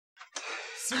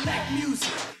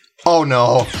Oh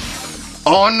no.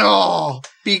 Oh no!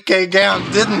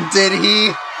 PkGam did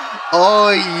he?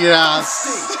 Oh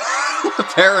yes!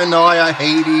 Paranoia,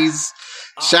 Hades,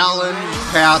 challenge,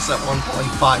 pass at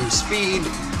 1.5 speed,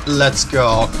 let's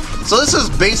go. So this is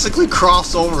basically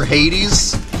crossover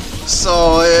Hades.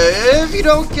 So if you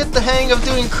don't get the hang of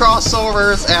doing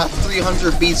crossovers at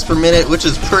 300 beats per minute, which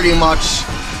is pretty much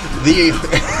the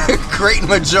great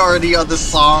majority of the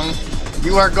song,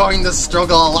 you are going to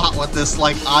struggle a lot with this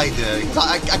like I did.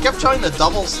 I kept trying to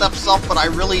double steps up, but I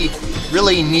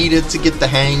really needed to get the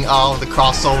hang of the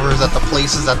crossovers at the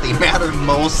places that they mattered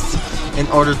most in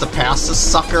order to pass this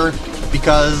sucker,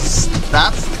 because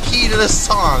that's the key to this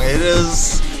song. It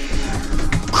is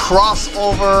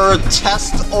crossover,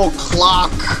 test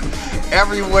o'clock,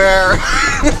 everywhere.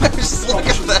 Just look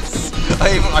at this.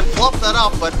 I fluffed that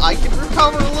up, but I can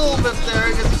recover a little bit there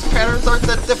because these patterns aren't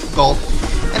that difficult.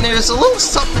 And there's a little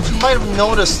something that you might have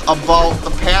noticed about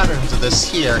the patterns of this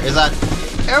here, is that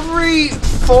every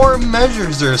 4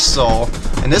 measures or so,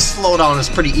 and this slowdown is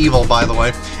pretty evil by the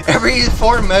way, every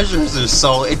 4 measures or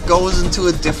so it goes into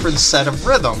a different set of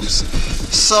rhythms.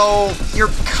 So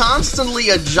you're constantly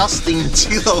adjusting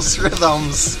to those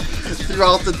rhythms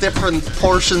throughout the different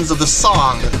portions of the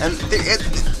song, and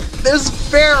there's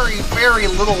very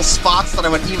little spots that I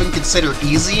would even consider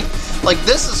easy. Like,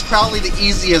 this is probably the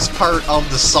easiest part of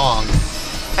the song.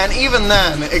 And even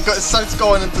then, it starts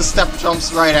going into step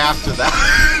jumps right after that.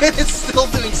 And it's still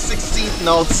doing 16th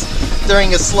notes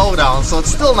during a slowdown, so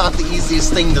it's still not the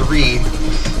easiest thing to read.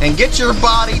 And get your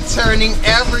body turning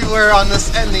everywhere on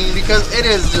this ending, because it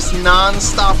is just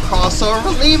non-stop crossover,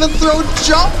 and they even throw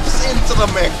jumps into the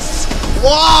mix.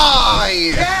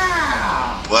 Why?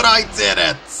 Yeah! But I did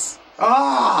it!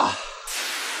 Ah!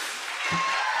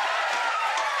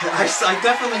 I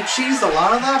definitely cheesed a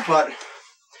lot of that, but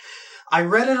I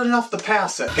read it enough to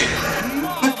pass it.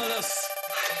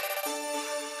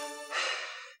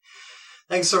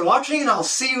 Thanks for watching, and I'll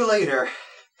see you later.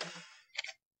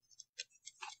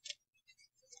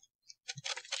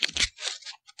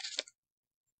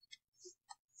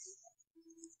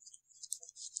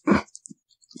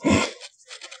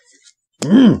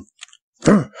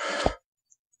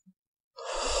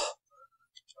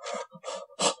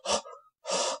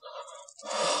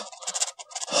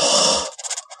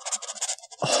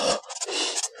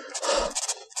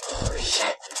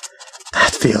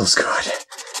 That feels good.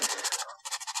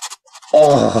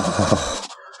 Oh.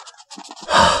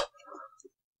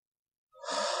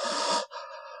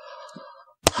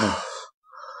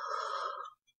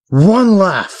 One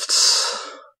left.